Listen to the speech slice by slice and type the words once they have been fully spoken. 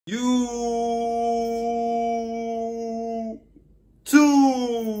You too.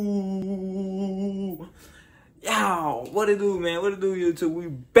 Y'all, what it do, man? What it do, YouTube? We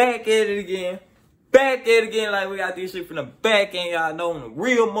back at it again. Back at it again like we got this shit from the back end. Y'all know I'm the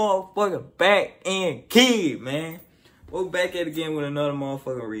real motherfucking back end kid, man. We're back at it again with another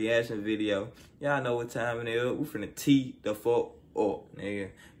motherfucking reaction video. Y'all know what time it is. We finna tee the fuck up,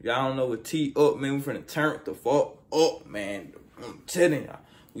 nigga. Y'all don't know what tee up, man. We finna turn the fuck up, man. I'm telling y'all.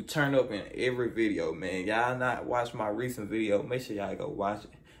 We turn up in every video, man. Y'all not watch my recent video. Make sure y'all go watch it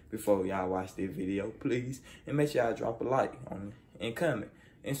before y'all watch this video, please. And make sure y'all drop a like on it and comment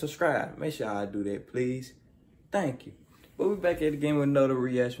and subscribe. Make sure y'all do that, please. Thank you. But we back at it again with another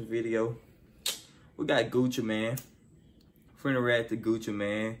reaction video. We got Gucci, man. Finna react to Gucci,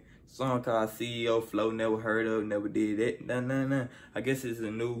 man. Song called CEO Flow, never heard of, never did that. Nah. I guess it's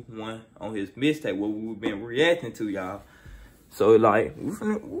a new one on his mixtape, what we've been reacting to, y'all. So, like, we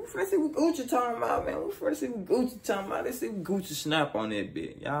finna see what Gucci talking about, man. We finna see what Gucci talking about. Let's see what Gucci snap on that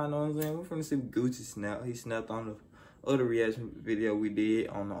bit. Y'all know what I'm saying? We finna see what Gucci snap. He snapped on the other reaction video we did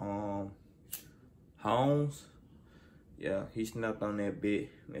on the, Homes. Yeah, he snapped on that bit.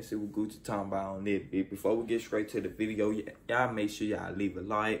 Let's see what Gucci talking about on that bit. Before we get straight to the video, y'all make sure y'all leave a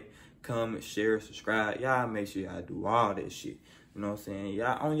like, comment, share, subscribe. Y'all make sure y'all do all that shit. You know what I'm saying?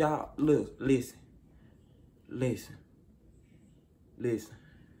 Y'all on y'all, look, listen.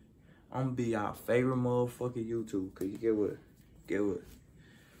 I'm gonna be y'all favorite motherfucking YouTube. Cause you get what?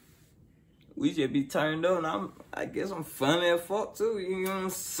 We just be turned up, and I guess I'm funny as fuck too. You know what I'm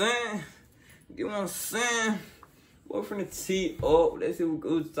saying? You know what I'm saying? We're finna tee up. Let's see what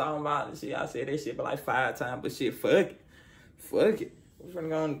Gucci talking about. Shit, I said that shit for like 5 times, but shit, fuck it. We're finna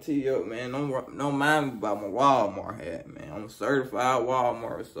go on the tee up, man. Don't mind me about my Walmart hat, man. I'm a certified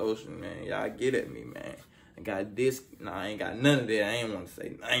Walmart associate, man. Y'all get at me, man. I got this. Nah, I ain't got none of that. I ain't want to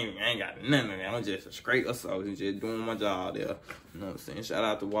say. I ain't got none of that. I'm just a straight associate, just doing my job there. You know what I'm saying? Shout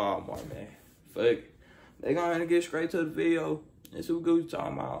out to Walmart, man. Fuck it. They gonna get straight to the video. That's what Gucci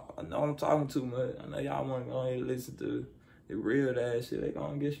talking about. I know I'm talking too much. I know y'all want to go ahead and listen to the real ass shit. They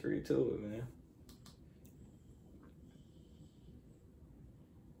gonna get straight to it, man.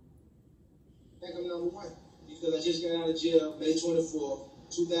 I think I'm #1 because I just got out of jail May 24th,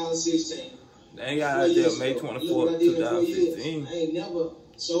 2016. They ain't got out of jail May 24th, 2015. I ain't never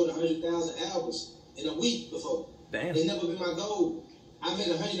sold 100,000 albums in a week before. Damn. It's never been my goal. I made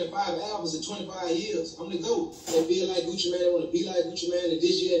 105 albums in 25 years. I'm the GOAT. They feel like Gucci Man. They want to be like Gucci Man in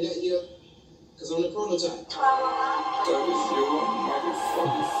this year and that year. Because I'm the prototype.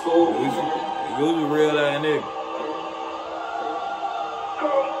 Gucci real ass nigga.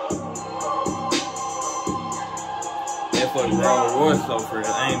 That for the Rolls Royce so for it.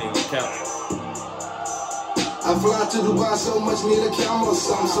 I ain't even count. I fly to Dubai so much, need a camera or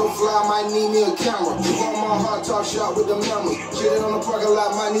something. So fly, might need me a camera. If on my heart, talk shop with the members. Shit on the parking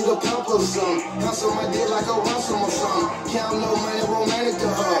lot, might need a pump or something. Hustle my dick like a ransom or something. Count no money, romantic to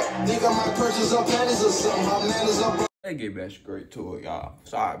her. Think I might purchase some panties or something. Her man is up. Let's get back straight to it, y'all.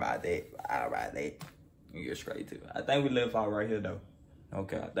 Sorry about that. Alright, we get straight to it. I think we left out right here, though.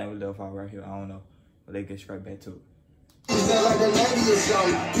 Okay, I think we left out right here. I don't know. But let's get straight back to it. Is that like the Navy or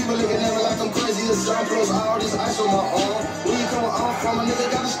something? People looking at me like I'm crazy or something. Plus all this ice on my arm. Where you coming on from? A nigga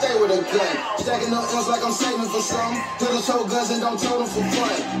gotta stay with a gun. Stacking up ends like I'm saving for something. Little toe guns and don't tote them for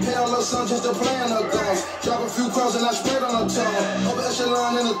fun. Pay a little son just to play on her guns. Drop a few crows and I spread on her tongue. Over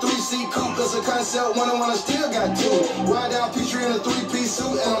echelon in a 3-seat coupe. That's a concept one I still got two. Ride down Petrie in a 3-piece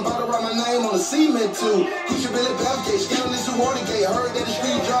suit. And I'm about to write my name on the cement too. Gucci Billy Belgate, scandalous to Watergate. Heard that the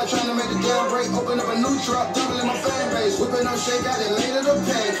street dry trying to make the damn break. Open up a new drop, doubling my fan base. Whipping up shake out and laid it a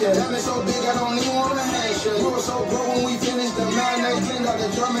pancake. Diamond so big I don't even want a handshake. We were so broke when we finished the mayonnaise. Cleaned out the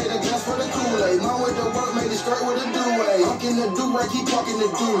jar, made a glass for the Kool-Aid. Mom with the work, made the skirt with a do-rag. Talking the do-rag, keep talking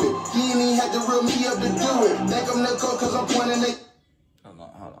the do-it. He ain't even had to reel me up to do it. Think I'm the coach cause I'm pointing it. Hold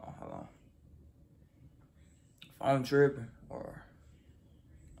on. If I'm tripping or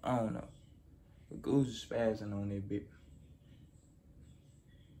I don't know. But Gucci spazzing on that bit.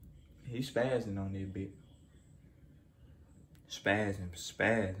 He's spazzing on that bit. Spazzing.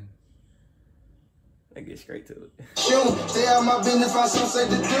 Let's get straight to it. Shoot, stay out my business, find something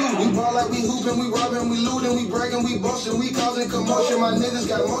to do. We ball like we hooping, we robbing, we looting, we bragging, we boasting, we causing commotion. My niggas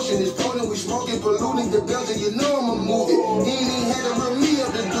got motion, it's potent, we smoking, polluting the building. You know I'ma move it. He ain't even had to rip me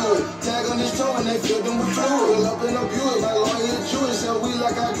up to do it. Tag on his toe and they filled him with fluid. Pull up in a Buick, my lawyer Jewish. So we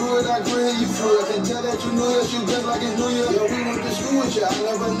like I grew it, and you flew it. Can tell that you knew it, you dressed like it's New Year. Yo, we went to school with you, I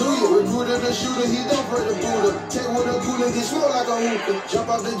never knew you. Recruiter the shooter, he don't pray the Buddha. Take with a cool and get smoked like a hookah.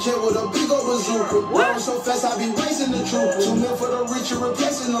 Jump out the jet with a big old bazooka. I was so fast, I be racing the trooper. 2 mil for the rich, you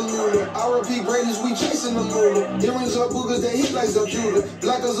replacing the mule. R.I.P. greatness, we chasing the mule. Earrings up boogers, they hit like Zazula.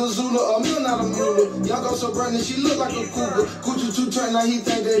 Black as a Zula, a mule, not a mule. Young go so branded, she look like a cougar. Coochie 2 turn, now he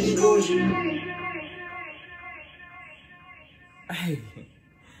think that he bougie.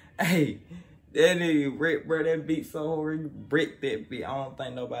 Hey, that nigga Rick, bro, that beat so hard, he bricked that beat. I don't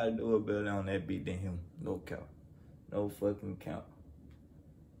think nobody do it better on that beat than him. No count. No fucking count.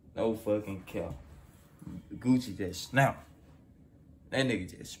 No fucking count. Gucci just snap. That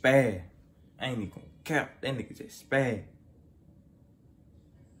nigga just spaz. I ain't even gonna count. That nigga just spaz.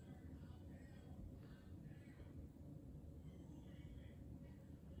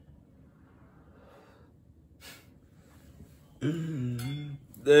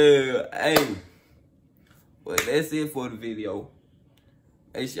 Dude, hey. Well, that's it for the video.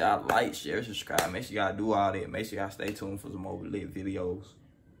 Make sure y'all like, share, subscribe. Make sure y'all do all that. Make sure y'all stay tuned for some more lit videos.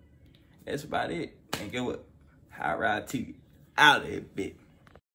 That's about it. And get what? Hotrod TV out of that bitch.